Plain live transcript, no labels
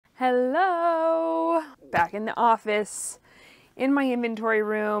Hello! Back in the office, in my inventory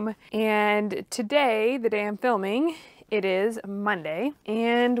room, and today, the day I'm filming, it is Monday,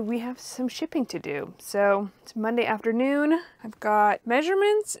 and we have some shipping to do. So, it's Monday afternoon. I've got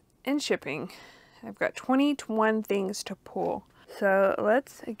measurements and shipping. I've got 21 things to pull. So,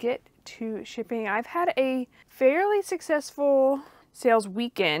 let's get to shipping. I've had a fairly successful sales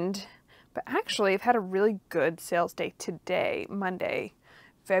weekend, but actually I've had a really good sales day today, Monday,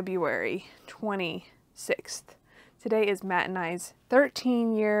 February 26th. Today is Matt and I's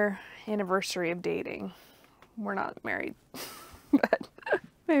 13-year anniversary of dating. We're not married, but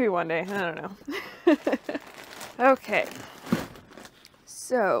maybe one day, I don't know. Okay,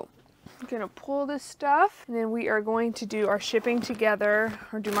 so I'm gonna pull this stuff and then we are going to do our shipping together,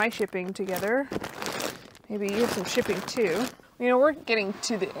 or do my shipping together. Maybe you have some shipping too. You know, we're getting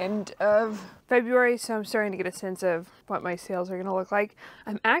to the end of February, so I'm starting to get a sense of what my sales are gonna look like.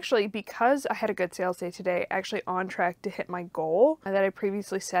 I'm actually, because I had a good sales day today, actually on track to hit my goal that I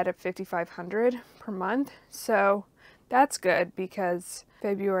previously set of $5,500 per month. So that's good because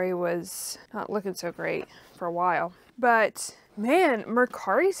February was not looking so great for a while. But man,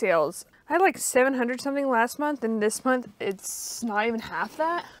 Mercari sales. I had like 700 something last month, and this month it's not even half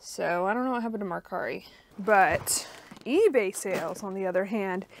that. So I don't know what happened to Mercari. But eBay sales, on the other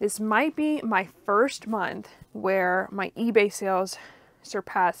hand, this might be my first month where my eBay sales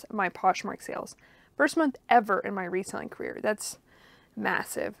surpass my Poshmark sales. First month ever in my reselling career. That's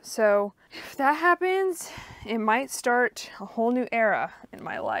massive. So if that happens, it might start a whole new era in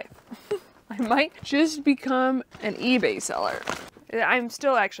my life. I might just become an eBay seller. I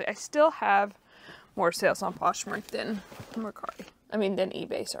still have more sales on Poshmark than Mercari. I mean, than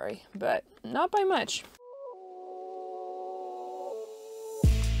eBay, sorry, but not by much.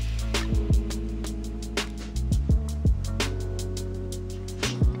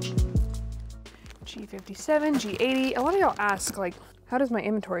 G57, G80. A lot of y'all ask, like, how does my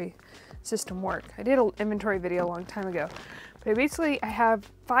inventory system work? I did an inventory video a long time ago, but basically I have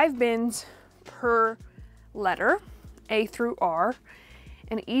 5 bins per letter, A through R,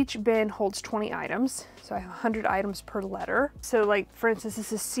 and each bin holds 20 items. So I have 100 items per letter. So like, for instance,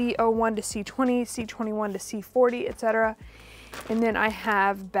 this is C01 to C20, C21 to C40, etc. And then I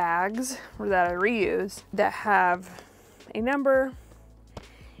have bags that I reuse that have a number,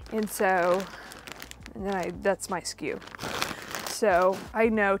 and so that's my SKU. So I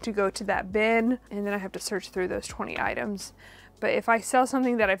know to go to that bin, and then I have to search through those 20 items. But if I sell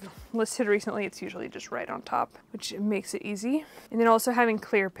something that I've listed recently, it's usually just right on top, which makes it easy. And then also having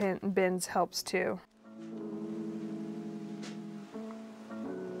clear bins helps too.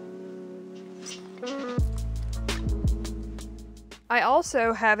 I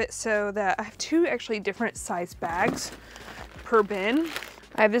also have it so that I have 2 actually different size bags per bin.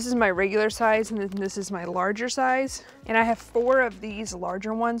 This is my regular size, and then this is my larger size. And I have 4 of these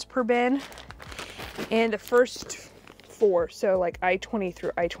larger ones per bin. And the first 4, so like I-20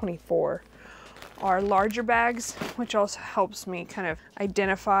 through I-24, are larger bags, which also helps me kind of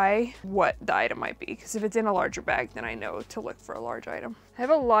identify what the item might be. Because if it's in a larger bag, then I know to look for a large item. I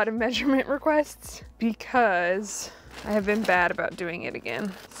have a lot of measurement requests because I have been bad about doing it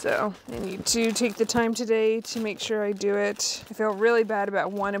again. So I need to take the time today to make sure I do it. I feel really bad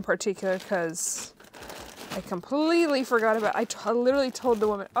about one in particular because I completely forgot about it. I literally told the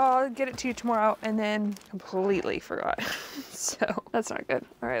woman, oh, I'll get it to you tomorrow, and then completely forgot. So that's not good.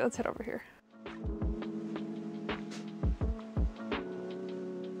 All right, let's head over here.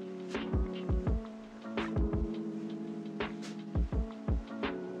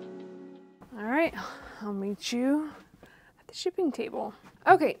 All right, I'll meet you at the shipping table.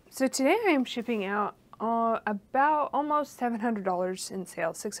 Okay, so today I am shipping out about almost $700 in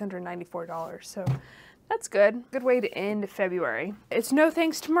sales, $694. So that's good. Good way to end February. It's no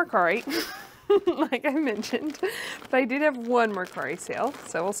thanks to Mercari, like I mentioned, but I did have one Mercari sale,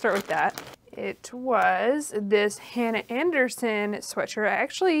 so we'll start with that. It was this Hannah Anderson sweatshirt. I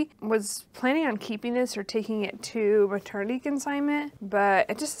actually was planning on keeping this or taking it to maternity consignment, but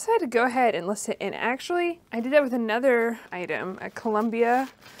I just decided to go ahead and list it. And actually, I did that with another item, a Columbia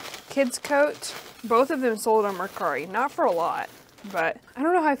kids coat. Both of them sold on Mercari, not for a lot, but I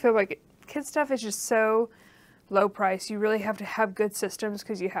don't know how I feel about it. Kids stuff is just so low price. You really have to have good systems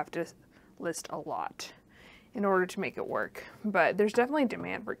because you have to list a lot in order to make it work. But there's definitely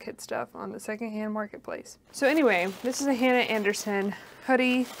demand for kid stuff on the secondhand marketplace. So anyway, this is a Hannah Anderson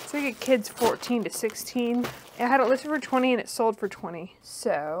hoodie. It's like a kids 14 to 16. I had it listed for 20 and it sold for 20.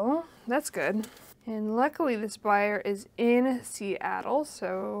 So that's good. And luckily this buyer is in Seattle,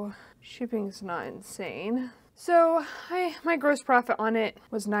 so shipping's not insane. So my gross profit on it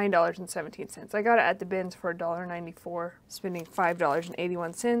was $9.17. I got it at the bins for $1.94, spending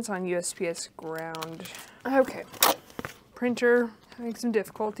 $5.81 on USPS ground. Okay, printer having some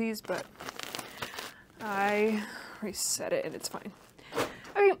difficulties, but I reset it and it's fine.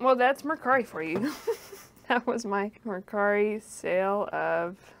 Okay, well that's Mercari for you. That was my Mercari sale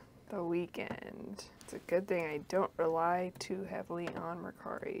of the weekend. It's a good thing I don't rely too heavily on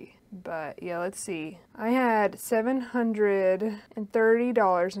Mercari. But yeah, let's see. I had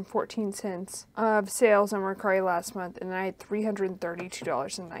 $730.14 of sales on Mercari last month, and I had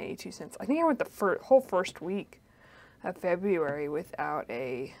 $332.92. I think I went the whole first week of February without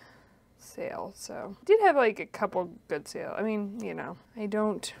a sale, so I did have like a couple good sales. I mean, you know, I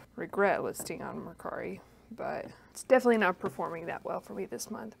don't regret listing on Mercari, but it's definitely not performing that well for me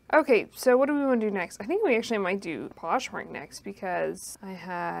this month. Okay, so what do we want to do next? I think we actually might do Poshmark next because I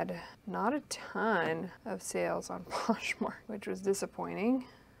had not a ton of sales on Poshmark, which was disappointing.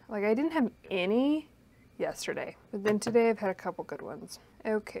 Like I didn't have any yesterday, but then today I've had a couple good ones.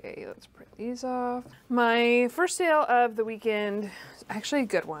 Okay, let's print these off. My first sale of the weekend is actually a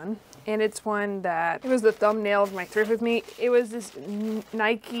good one, and it's one that, it was the thumbnail of my thrift with me. It was this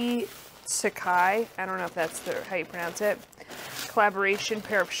Nike Sakai, I don't know if that's how you pronounce it, collaboration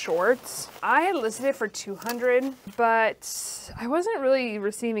pair of shorts. I had listed it for $200, but I wasn't really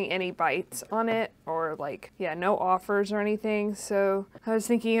receiving any bites on it, or like, yeah, no offers or anything. So I was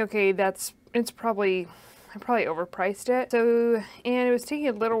thinking, okay, I probably overpriced it. So, and it was taking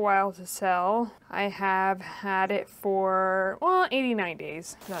a little while to sell. I have had it for, well, 89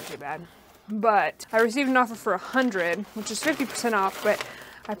 days, not too bad. But I received an offer for $100, which is 50% off, but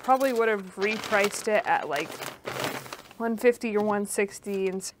I probably would have repriced it at like $150 or $160.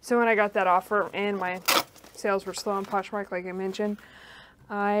 And so when I got that offer and my sales were slow on Poshmark, like I mentioned,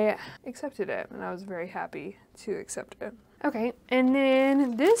 I accepted it, and I was very happy to accept it. Okay, and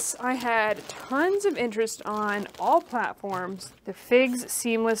then this I had tons of interest on all platforms. The Figs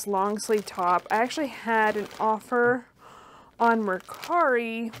Seamless Long Sleeve Top. I actually had an offer on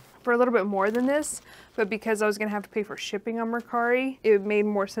Mercari for a little bit more than this, but because I was gonna have to pay for shipping on Mercari, it made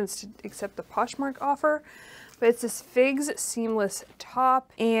more sense to accept the Poshmark offer. But it's this Figs Seamless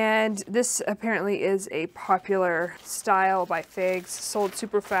Top, and this apparently is a popular style by Figs, sold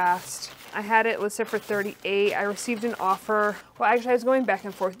super fast. I had it listed for $38. I received an offer. Well, actually I was going back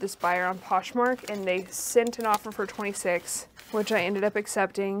and forth with this buyer on Poshmark, and they sent an offer for $26, which I ended up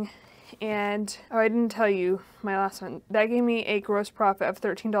accepting. And, oh, I didn't tell you my last one. That gave me a gross profit of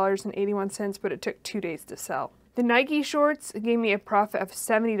 $13.81, but it took 2 days to sell. The Nike shorts gave me a profit of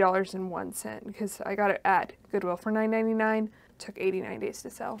 $70.01 because I got it at Goodwill for $9.99. Took 89 days to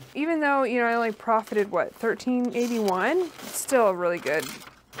sell. Even though, you know, I only profited, what, $13.81? It's still a really good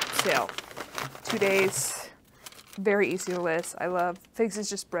sale. 2 days, very easy to list. I love Figs is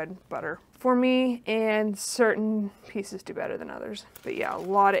just bread and butter for me, and certain pieces do better than others. But yeah, a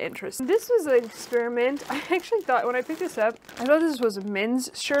lot of interest. This was an experiment. I actually thought when I picked this up, I thought this was a men's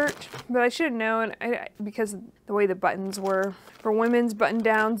shirt, but I should have known because of the way the buttons were. For women's button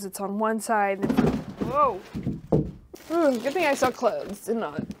downs, it's on one side. And whoa! Ooh, good thing I saw clothes and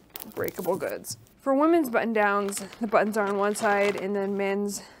not breakable goods. For women's button downs, the buttons are on one side, and then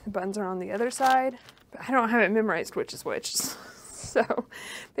men's, the buttons are on the other side. But I don't have it memorized which is which. So,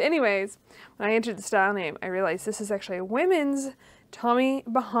 but anyways, when I entered the style name, I realized this is actually a women's Tommy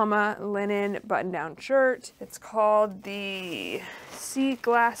Bahama linen button-down shirt. It's called the Sea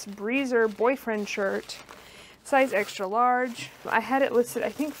Glass Breezer boyfriend shirt, size extra large. I had it listed, I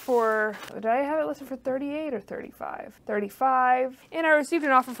think for, did I have it listed for 38 or 35? 35, and I received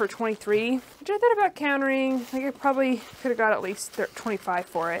an offer for 23, which I thought about countering. Like I probably could have got at least 25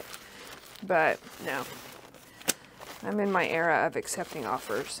 for it, but no. I'm in my era of accepting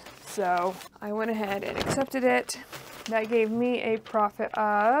offers. So I went ahead and accepted it. That gave me a profit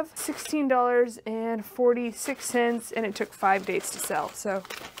of $16.46, and it took 5 days to sell. So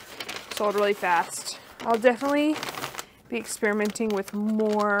sold really fast. I'll definitely be experimenting with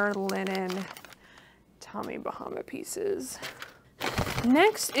more linen Tommy Bahama pieces.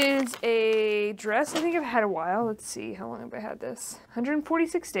 Next is a dress I think I've had a while. Let's see, how long have I had this?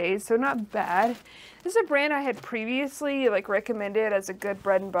 146 days, so not bad. This is a brand I had previously like recommended as a good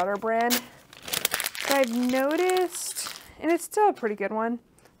bread and butter brand. But I've noticed, and it's still a pretty good one,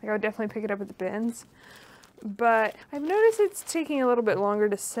 like I would definitely pick it up at the bins, but I've noticed it's taking a little bit longer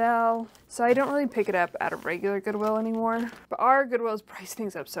to sell, so I don't really pick it up at a regular Goodwill anymore. But our Goodwills price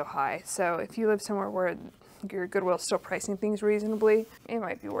things up so high, so if you live somewhere where your Goodwill's still pricing things reasonably, it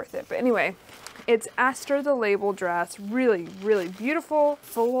might be worth it. But anyway, it's Aster the Label dress. Really, really beautiful,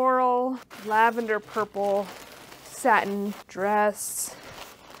 floral, lavender purple, satin dress.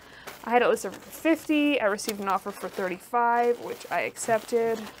 I had it listed for $50. I received an offer for $35, which I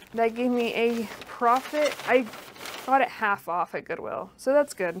accepted. That gave me a profit. I got it half off at Goodwill, so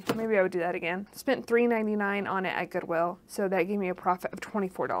that's good. Maybe I would do that again. Spent $3.99 on it at Goodwill, so that gave me a profit of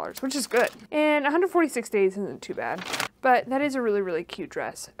 $24, which is good. And 146 days isn't too bad, but that is a really, really cute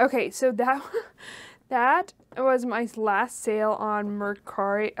dress. Okay, so that was my last sale on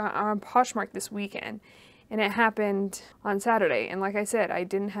Mercari, on Poshmark this weekend. And it happened on Saturday. And like I said, I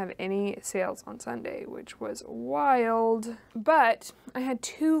didn't have any sales on Sunday, which was wild. But I had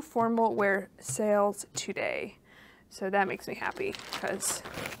 2 formal wear sales today. So that makes me happy because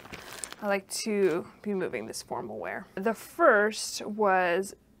I like to be moving this formal wear. The first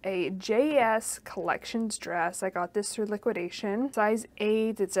was a JS Collections dress. I got this through liquidation. Size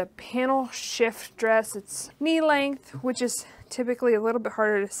 8. It's a panel shift dress. It's knee length, which is typically a little bit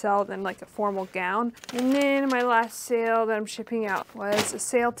harder to sell than like a formal gown. And then my last sale that I'm shipping out was a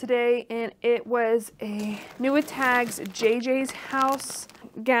sale today, and it was a New With Tags JJ's House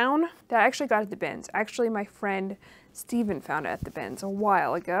gown that I actually got at the bins. Actually, my friend Steven found it at the bins a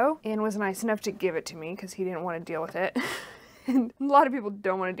while ago and was nice enough to give it to me because he didn't want to deal with it. And a lot of people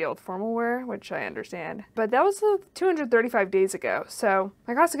don't want to deal with formal wear, which I understand. But that was 235 days ago. So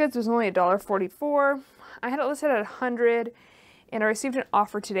my cost of goods was only $1.44. I had it listed at $100. And I received an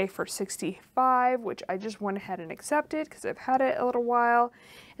offer today for $65, which I just went ahead and accepted because I've had it a little while.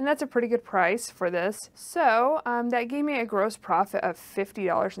 And that's a pretty good price for this. So that gave me a gross profit of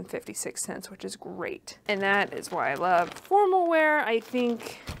 $50.56, which is great. And that is why I love formal wear. I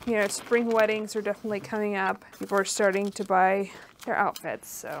think, you know, spring weddings are definitely coming up. People are starting to buy their outfits,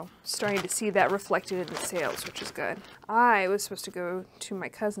 so starting to see that reflected in the sales, which is good. I was supposed to go to my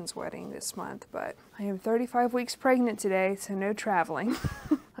cousin's wedding this month, but I am 35 weeks pregnant today, so no traveling.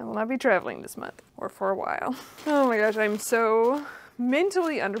 I will not be traveling this month, or for a while. Oh my gosh, I'm so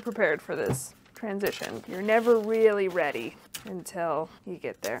mentally underprepared for this transition. You're never really ready until you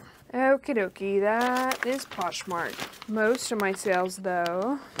get there. Okie dokie, that is Poshmark. Most of my sales,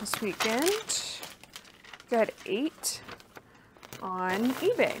 though, this weekend, got 8 on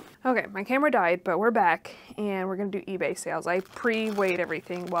eBay. Okay, my camera died, but we're back and we're gonna do eBay sales. I pre-weighed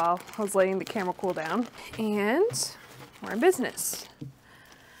everything while I was letting the camera cool down, and we're in business.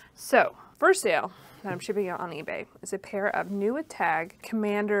 So, first sale that I'm shipping out on eBay is a pair of New With Tag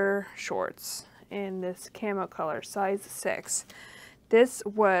Commander shorts in this camo color, size 6. This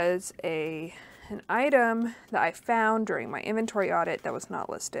was an item that I found during my inventory audit that was not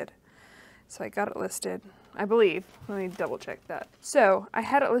listed. So I got it listed, I believe. Let me double check that. So I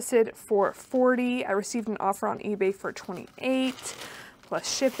had it listed for $40. I received an offer on eBay for $28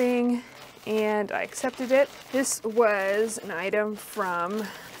 plus shipping, and I accepted it. This was an item from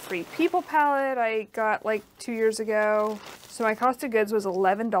Free People palette I got like 2 years ago. So my cost of goods was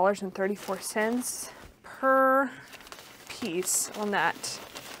 $11.34 per piece on that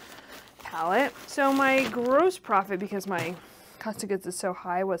palette. So my gross profit, because my cost of goods is so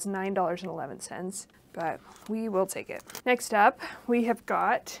high, was $9.11, but we will take it. Next up, we have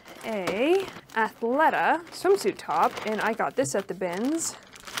got a Athleta swimsuit top, and I got this at the bins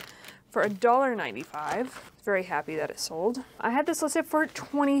for $1.95. Very happy that it sold. I had this listed for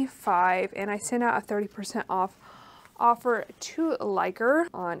 $25, and I sent out a 30% off offer to Liker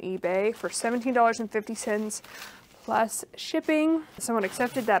on eBay for $17.50 plus shipping. Someone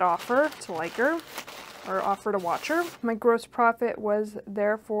accepted that offer to Liker, or offered a watcher. My gross profit was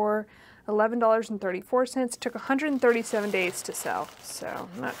therefore $11.34. It took 137 days to sell, so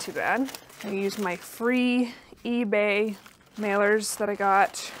not too bad. I used my free eBay mailers that I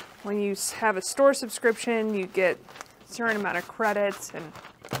got. When you have a store subscription, you get a certain amount of credits and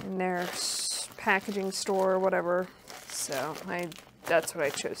in their packaging store or whatever. So that's what I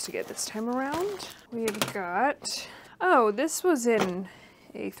chose to get this time around. We've got, oh, this was in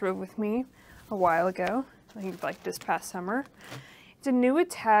a thrift with me a while ago, I think like this past summer. It's a New With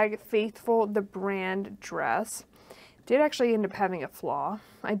Tag Faithful the Brand dress. Did actually end up having a flaw.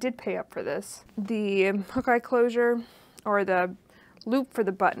 I did pay up for this. The hook eye closure, or the loop for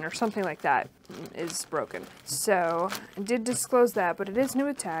the button or something like that, is broken. So I did disclose that, but it is New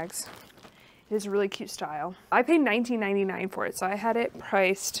With Tags. It is a really cute style. I paid $19.99 for it, so I had it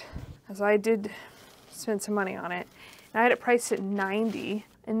priced, as I did spend some money on it. And I had it priced at $90.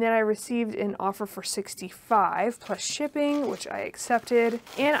 And then I received an offer for $65 plus shipping, which I accepted.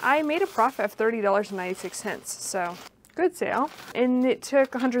 And I made a profit of $30.96, so good sale. And it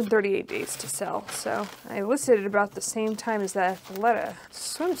took 138 days to sell. So I listed it about the same time as that Athleta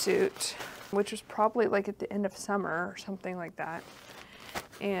swimsuit, which was probably like at the end of summer or something like that.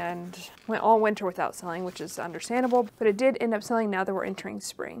 And went all winter without selling, which is understandable, but it did end up selling now that we're entering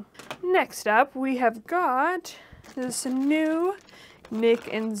spring. Next up, we have got this new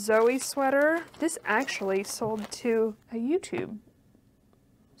Nick and Zoe sweater. This actually sold to a YouTube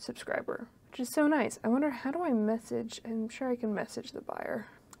subscriber, which is so nice. I wonder, how do I message? I'm sure I can message the buyer.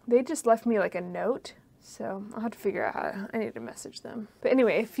 They just left me like a note, so I'll have to figure out how I need to message them. But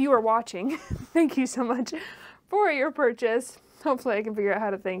anyway, if you are watching, thank you so much for your purchase. Hopefully I can figure out how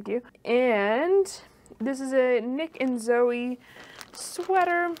to thank you. And this is a Nick and Zoe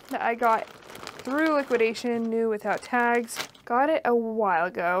sweater that I got through liquidation, new without tags. Got it a while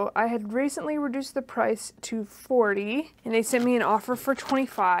ago. I had recently reduced the price to $40 and they sent me an offer for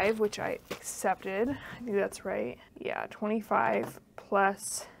 $25, which I accepted. I think that's right. Yeah, $25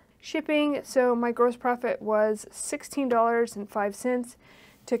 plus shipping. So my gross profit was $16.05.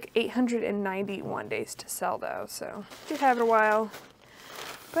 Took 891 days to sell though, so did have it a while,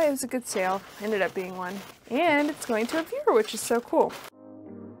 but it was a good sale. Ended up being one. And it's going to a viewer, which is so cool.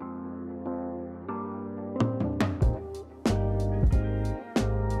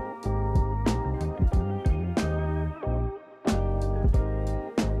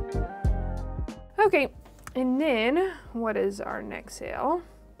 Okay, and then what is our next sale?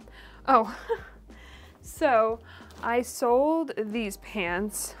 Oh, so I sold these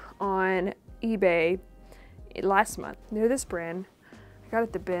pants on eBay last month. They're this brand. I got it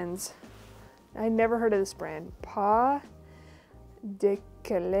at the bins. I never heard of this brand. Pas de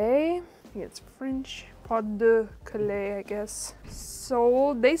Calais. I think it's French. Pas de Calais, I guess.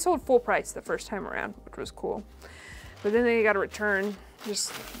 They sold full price the first time around, which was cool. But then they got a return.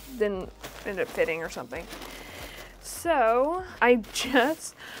 Just didn't end up fitting or something. So I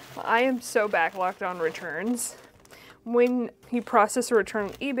am so backlogged on returns. When you process a return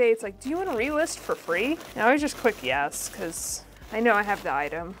on eBay, it's like, do you want to relist for free? And I always just click yes, because I know I have the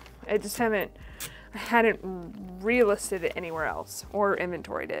item. I hadn't relisted it anywhere else or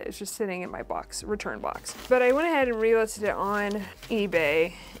inventoried it. It's just sitting in my box, return box. But I went ahead and relisted it on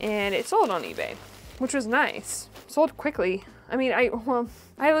eBay and it sold on eBay, which was nice. Sold quickly. I mean, I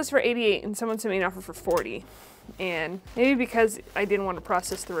listed for 88 and someone sent me an offer for 40. And maybe because I didn't want to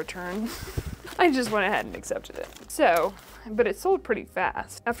process the return, I just went ahead and accepted it. So, but it sold pretty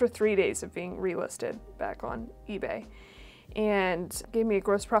fast after 3 days of being relisted back on eBay and gave me a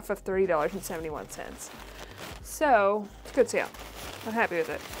gross profit of $30.71. So, it's a good sale. I'm happy with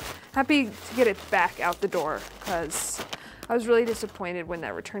it. Happy to get it back out the door because I was really disappointed when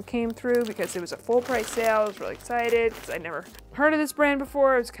that return came through because it was a full price sale. I was really excited because I'd never heard of this brand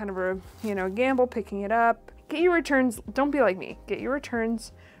before. It was kind of a, gamble picking it up. Get your returns, don't be like me. Get your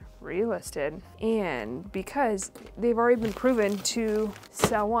returns relisted, and because they've already been proven to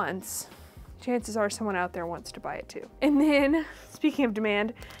sell once, chances are someone out there wants to buy it too. And then, speaking of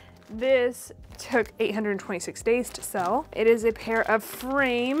demand, this took 826 days to sell. It is a pair of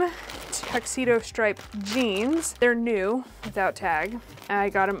frame tuxedo stripe jeans. They're new, without tag. I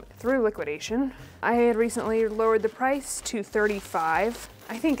got them through liquidation. I had recently lowered the price to $35.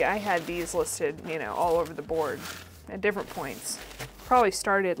 I think I had these listed, all over the board at different points. Probably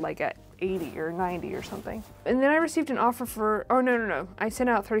started like at 80 or 90 or something. And then I received an offer for, oh no. I sent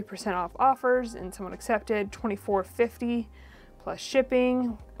out 30% off offers and someone accepted $24.50 plus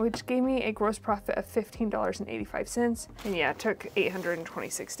shipping, which gave me a gross profit of $15.85. And yeah, it took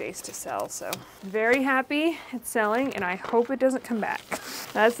 826 days to sell. So very happy it's selling and I hope it doesn't come back.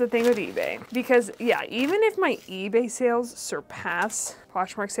 That's the thing with eBay. Because yeah, even if my eBay sales surpass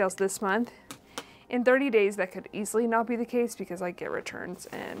Poshmark sales this month, in 30 days, that could easily not be the case because I get returns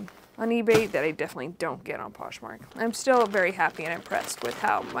and on eBay that I definitely don't get on Poshmark. I'm still very happy and impressed with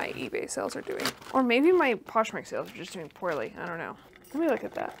how my eBay sales are doing. Or maybe my Poshmark sales are just doing poorly. I don't know. Let me look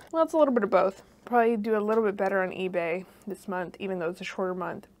at that. Well, it's a little bit of both. Probably do a little bit better on eBay this month, even though it's a shorter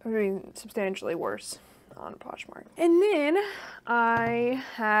month. I mean, substantially worse on Poshmark. And then I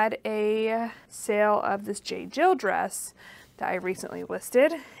had a sale of this J. Jill dress that I recently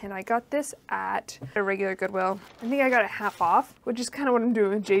listed, and I got this at a regular Goodwill. I think I got it half off, which is kind of what I'm doing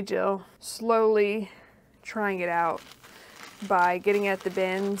with J. Jill. Slowly trying it out by getting it at the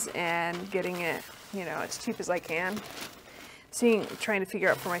bins and getting it, as cheap as I can. Trying to figure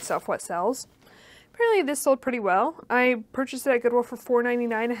out for myself what sells. apparently this sold pretty well. I purchased it at Goodwill for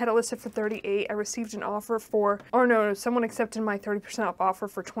 $4.99. I had it listed for $38. I received an offer for, or no, someone accepted my 30% off offer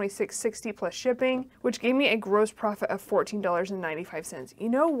for $26.60 plus shipping, which gave me a gross profit of $14.95. You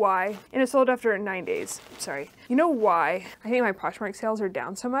know why? And it sold after 9 days. Sorry. You know why I think my Poshmark sales are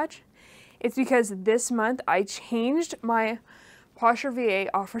down so much? It's because this month I changed my Posher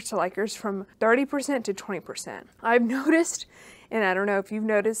VA offers to likers from 30% to 20%. I've noticed, and I don't know if you've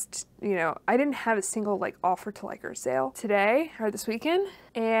noticed, you know, I didn't have a single like offer to likers sale today or this weekend,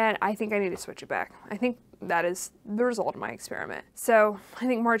 and I think I need to switch it back. I think that is the result of my experiment. So I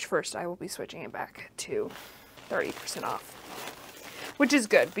think March 1st I will be switching it back to 30% off, which is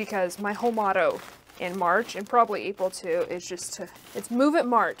good because my whole motto in March and probably April too is just to, it's move it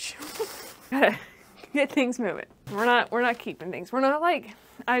March. Gotta get things moving. We're not keeping things. We're not like,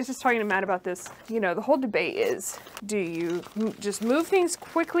 I was just talking to Matt about this. You know, the whole debate is, do you just move things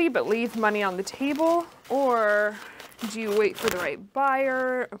quickly but leave money on the table? Or do you wait for the right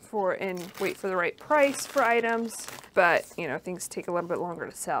buyer and wait for the right price for items? But, you know, things take a little bit longer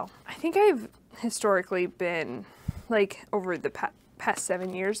to sell. I think I've historically been, like, over the past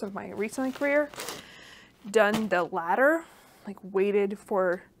 7 years of my reselling career, done the latter, like waited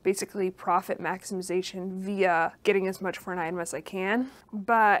for basically profit maximization via getting as much for an item as I can.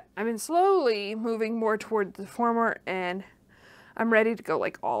 But I've been slowly moving more toward the former, and I'm ready to go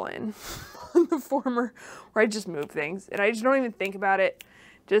like all in on the former, where I just move things and I just don't even think about it.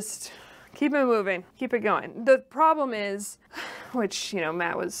 Just keep it moving, keep it going. The problem is, which, you know,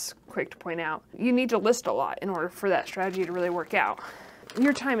 Matt was quick to point out, you need to list a lot in order for that strategy to really work out.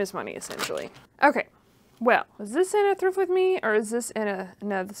 Your time is money, essentially. Okay. Well, is this in a thrift with me, or is this in a,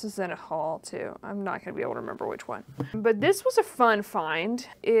 no, this is in a haul too. I'm not gonna be able to remember which one. But this was a fun find.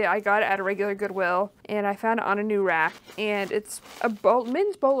 I got it at a regular Goodwill, and I found it on a new rack, and it's a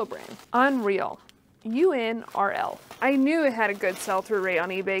men's bolo brand. Unreal. UNRL. I knew it had a good sell-through rate on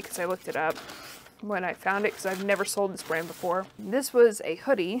eBay because I looked it up when I found it, because I've never sold this brand before. This was a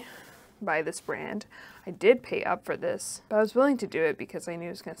hoodie by this brand. I did pay up for this, but I was willing to do it because I knew it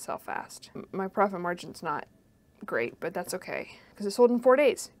was going to sell fast. My profit margin's not great, but that's okay because it sold in 4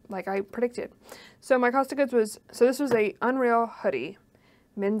 days, like I predicted. So my cost of goods was, so this was a Unreal hoodie,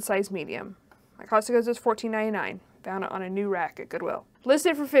 men's size medium. My cost of goods was $14.99. Found it on a new rack at Goodwill.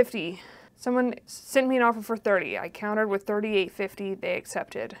 Listed for $50. Someone sent me an offer for $30. I countered with $38.50. They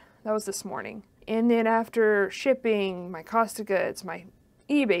accepted. That was this morning. And then after shipping, my cost of goods, my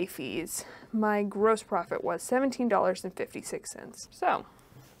eBay fees, my gross profit was $17.56. So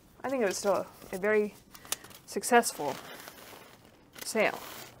I think it was still a very successful sale.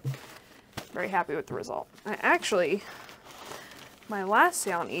 Very happy with the result. My last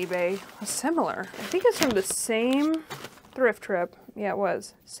sale on eBay was similar. I think it's from the same thrift trip. Yeah, it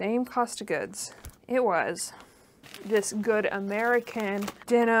was. Same cost of goods. It was this good American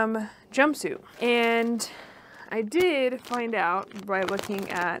denim jumpsuit. And I did find out by looking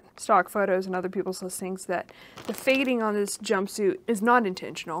at stock photos and other people's listings that the fading on this jumpsuit is not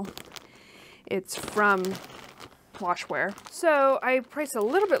intentional. It's from washwear. So I priced a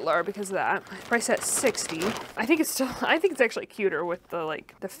little bit lower because of that. I priced at $60. I think it's actually cuter with the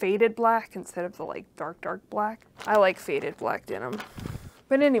the faded black instead of the like dark black. I like faded black denim.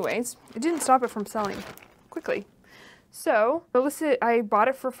 But anyways, it didn't stop it from selling quickly. So I bought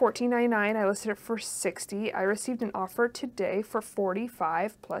it for $14.99. I listed it for $60. I received an offer today for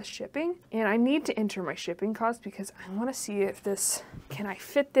 $45 plus shipping. And I need to enter my shipping cost because I want to see if can I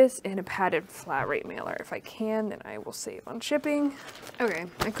fit this in a padded flat rate mailer? If I can, then I will save on shipping. Okay,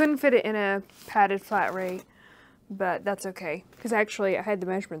 I couldn't fit it in a padded flat rate, but that's okay. Because actually I had the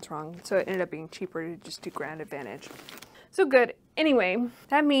measurements wrong, so it ended up being cheaper to just do Grand Advantage. So good. Anyway,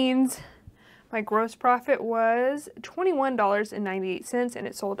 that means my gross profit was $21.98, and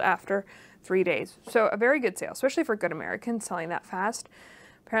it sold after 3 days. So a very good sale, especially for Good American selling that fast.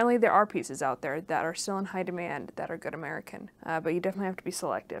 Apparently there are pieces out there that are still in high demand that are Good American, but you definitely have to be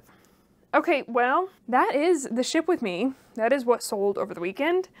selective. Okay, well, that is the ship with me. That is what sold over the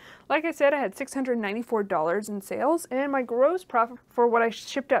weekend. Like I said, I had $694 in sales, and my gross profit for what I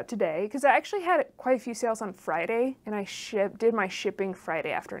shipped out today, because I actually had quite a few sales on Friday, and I did my shipping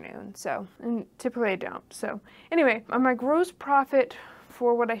Friday afternoon, so, and typically I don't. So anyway, my gross profit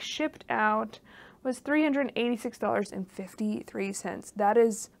for what I shipped out was $386.53. That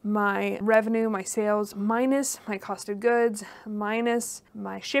is my revenue, my sales, minus my cost of goods, minus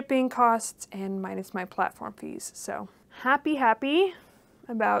my shipping costs, and minus my platform fees. So happy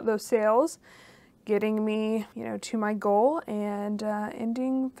about those sales, getting me, to my goal, and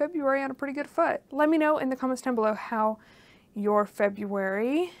ending February on a pretty good foot. Let me know in the comments down below how your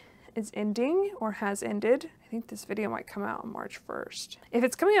February is ending or has ended. I think this video might come out on March 1st. If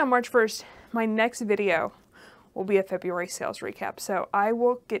it's coming out March 1st, my next video will be a February sales recap. So I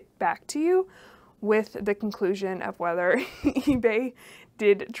will get back to you with the conclusion of whether eBay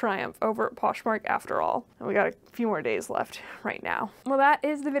did triumph over Poshmark after all. And we got a few more days left right now. Well, that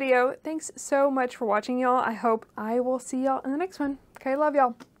is the video. Thanks so much for watching, y'all. I hope I will see y'all in the next one. Okay, love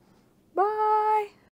y'all. Bye.